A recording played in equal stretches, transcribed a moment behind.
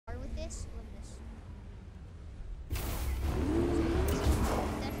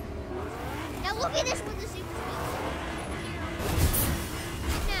Look at this with the super speed.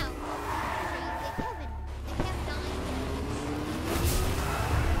 And now, so you get Kevin. The Kevin 9.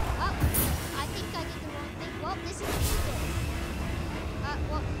 Oh, I think I did the wrong thing. Well, this is illegal.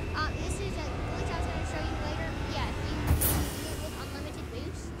 This is a glitch I was going to show you later. Yeah, if you do it with unlimited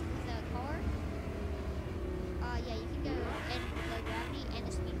boost with a car, yeah, you can go and the gravity and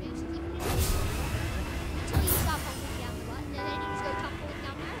the speed boost. You can until you stop holding down the button, and then you just go tumbling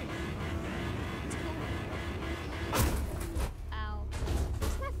down the earth. It's cool. Ow. This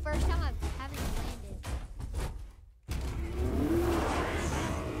is my first time I've haven't landed.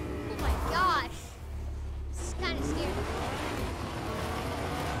 Oh my gosh. This is kind of scary.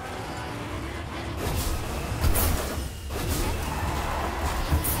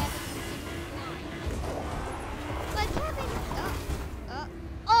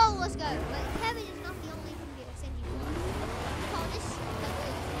 Let's go. But Kevin is not the only thing that sends you flying. Call this we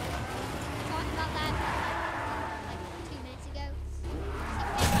talked about that like 2 minutes ago. See,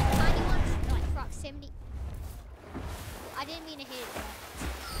 like tiny ones, like proximity. I didn't mean to hit it.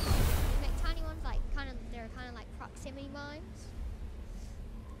 You make tiny ones like they're kind of like proximity mines.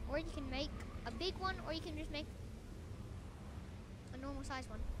 Or you can make a big one, or you can just make a normal size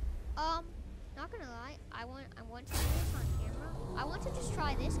one. Not gonna lie, I want to do this on camera. I want to just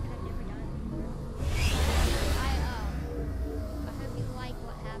try this because I've never done it before. I hope you like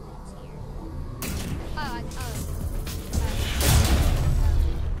what happens here.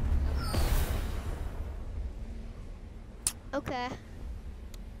 Okay.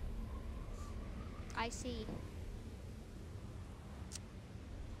 I see.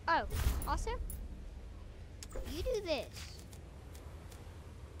 Oh, also, you do this.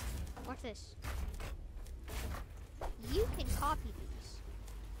 Watch this. You can copy these,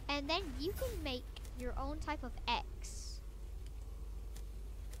 and then you can make your own type of X,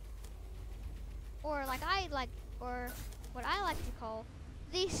 or or what I like to call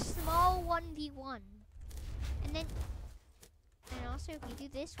the small 1v1. And then, also if you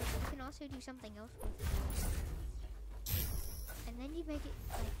do this, you can also do something else with it. And then you make it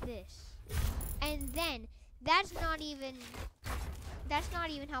like this, and then that's not even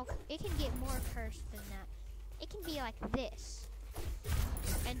how it can get more cursed than that. It can be like this.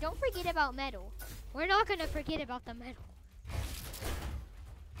 And don't forget about metal. We're not gonna forget about the metal.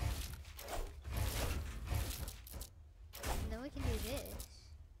 And then we can do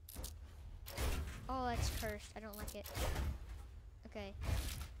this. Oh, that's cursed. I don't like it. Okay.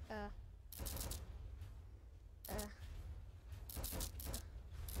 No.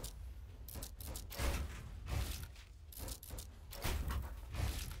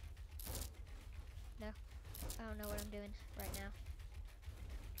 I don't know what I'm doing right now.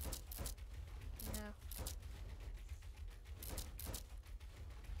 No.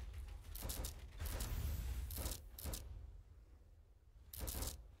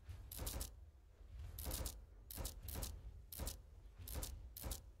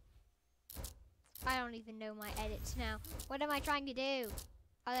 I don't even know my edits now. What am I trying to do?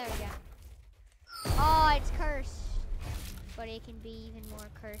 Oh, there we go. Oh, it's cursed. But it can be even more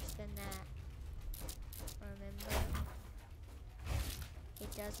cursed than that. Remember,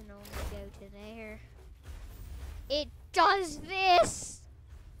 it doesn't only go to there. It does this!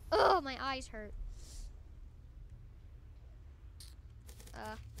 Oh, my eyes hurt.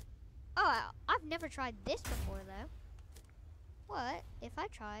 Oh, I've never tried this before, though. What if I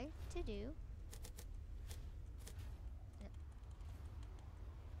try to do...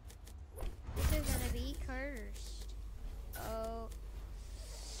 This is gonna be cursed. Oh.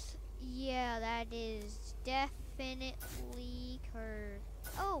 Yeah, that is definitely cursed.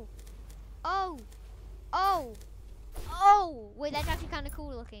 Oh. Oh. Oh. Oh. Wait, that's actually kind of cool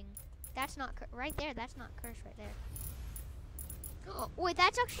looking. That's not right there. That's not cursed right there. Oh, wait,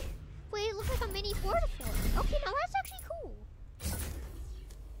 that's actually... Wait, it looks like a mini porta fort. Okay, now that's actually cool.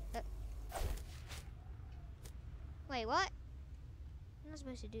 Wait, what? I'm not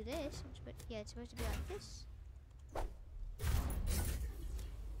supposed to do this. Yeah, it's supposed to be like this.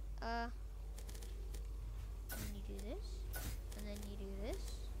 And you do this. And then you do this.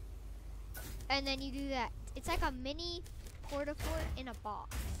 And then you do that. It's like a mini porta fort in a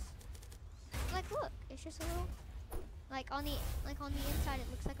box. Like, look, it's just a little... Like on the inside, it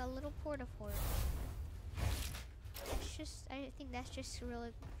looks like a little porta fort. It's just, I think that's just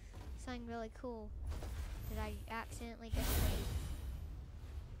really something really cool that I accidentally just made.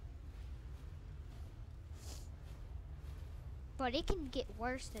 But it can get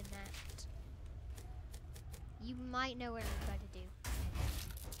worse than that. You might know what I'm about to do.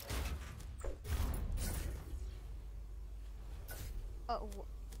 Oh,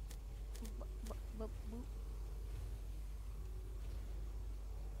 boop, boop.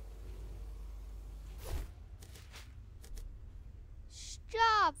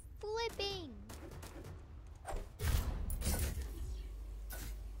 Stop flipping!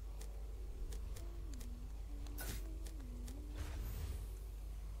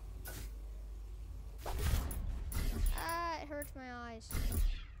 Ah, it hurts my eyes.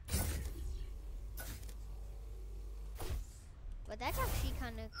 But that's actually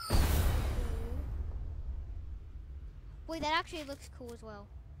kind of cool. Wait, that actually looks cool as well.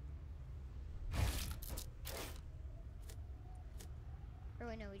 Or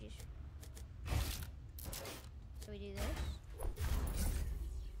wait, no, we just... So we do this.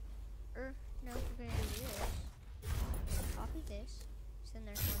 Or, no, we're gonna do this. Copy this. So then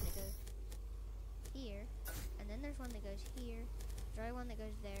there's one that goes here. And then there's one that goes here. There's one that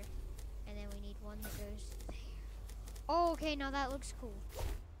goes there. And then we need one that goes there. Oh, okay, now that looks cool.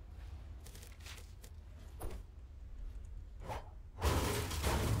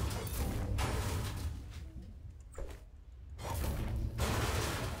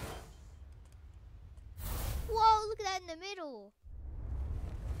 Whoa, look at that in the middle.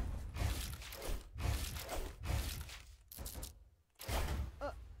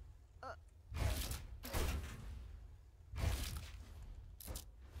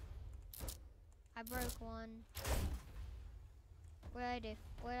 I broke one. What did I do?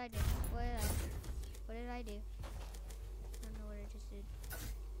 What did I do? What did I do? I don't know what I just did.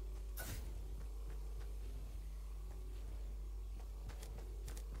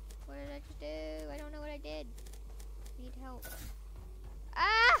 What did I just do? I don't know what I did. Need help.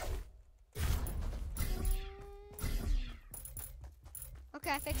 Ah!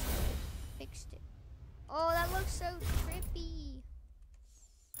 Okay, I fixed it. Fixed it. Oh, that looks so trippy.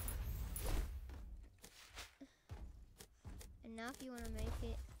 And now if you want to make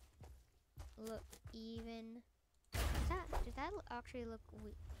it look even, does that actually look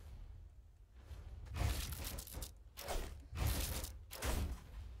weird?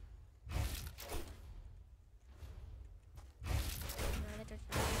 No, that just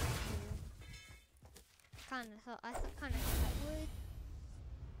looks cool. I kind of thought that would.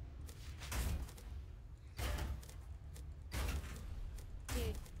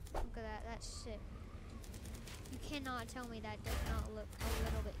 Dude, look at that. That's sick. You cannot tell me that does not look a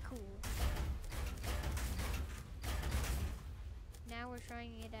little bit cool. Now we're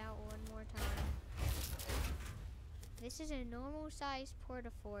trying it out one more time. This is a normal size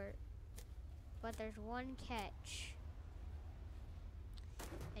porta-fort, but there's one catch.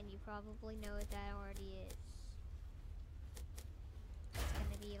 And you probably know what that already is. It's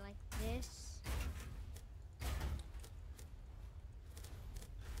gonna be like this.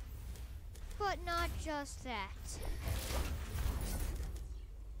 But not just that.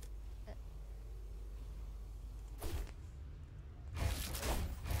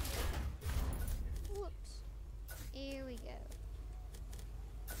 Whoops. Here we go.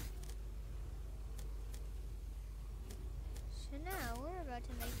 So now we're about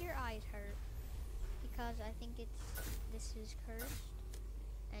to make your eyes hurt. Because I think this is cursed.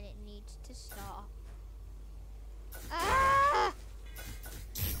 And it needs to stop. Ah!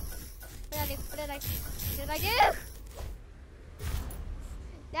 What did I do?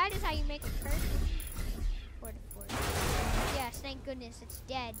 That is how you make a curse. Yes, thank goodness it's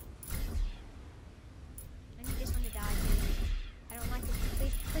dead. I need this one to die. I don't like it.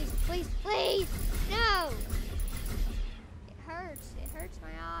 Please. No! It hurts. It hurts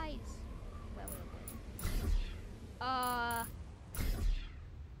my eyes.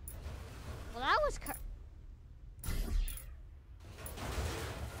 Well, that was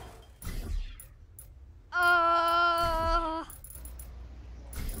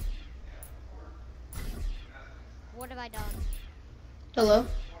what have I done? Hello?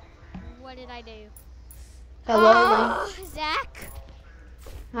 What did I do? Hello? Zach?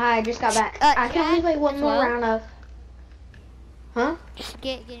 Hi, I just got back. I can only play one more round of... Huh? Just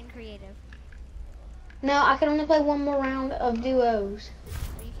getting creative. No, I can only play one more round of duos.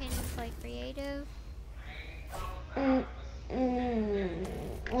 You can't even play creative?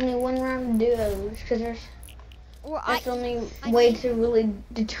 Only one round of duos, because there's... Well, that's the only way to really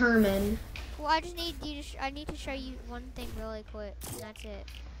determine. Well, I just need you to. I need to show you one thing really quick, and that's it.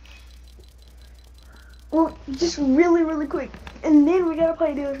 Well, just really quick, and then we gotta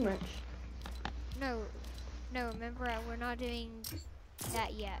play duos match. No. Remember, we're not doing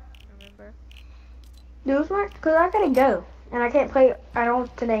that yet. Remember? Duos match? Cause I gotta go, and I can't play. I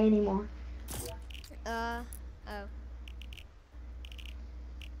don't today anymore. Oh.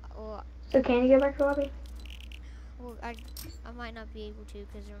 Well. So can you get back to lobby? Well, I might not be able to,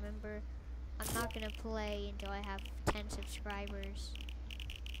 because remember, I'm not gonna play until I have 10 subscribers.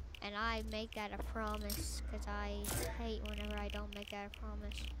 And I make that a promise, because I hate whenever I don't make that a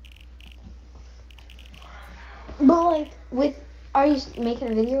promise. But like, are you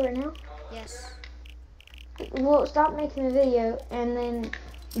making a video right now? Yes. Well, stop making a video and then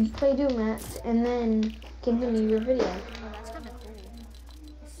play Doom Match and then continue your video. Oh, that's kind of cool.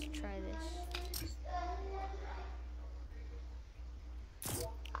 Let's try this.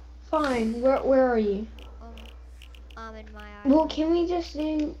 Fine. Where are you? I'm in my island. Well, can we just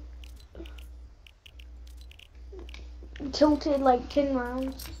do tilted like 10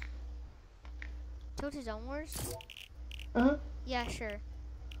 rounds? Tilted Zone Wars? Uh-huh. Yeah, sure.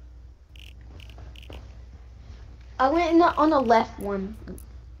 I went on the left one.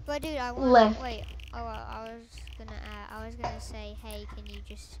 But dude, I want left. Wait. Oh, I was gonna say, hey, can you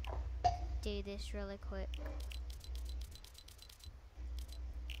just do this really quick?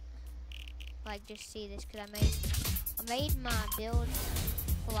 Like, just see this, cause I made my build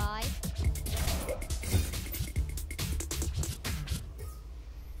fly.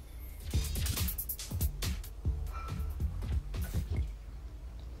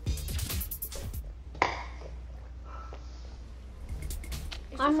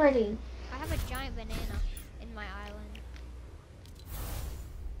 I'm ready. I have a giant banana in my island.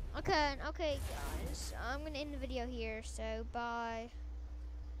 Okay, guys. I'm gonna end the video here, so bye.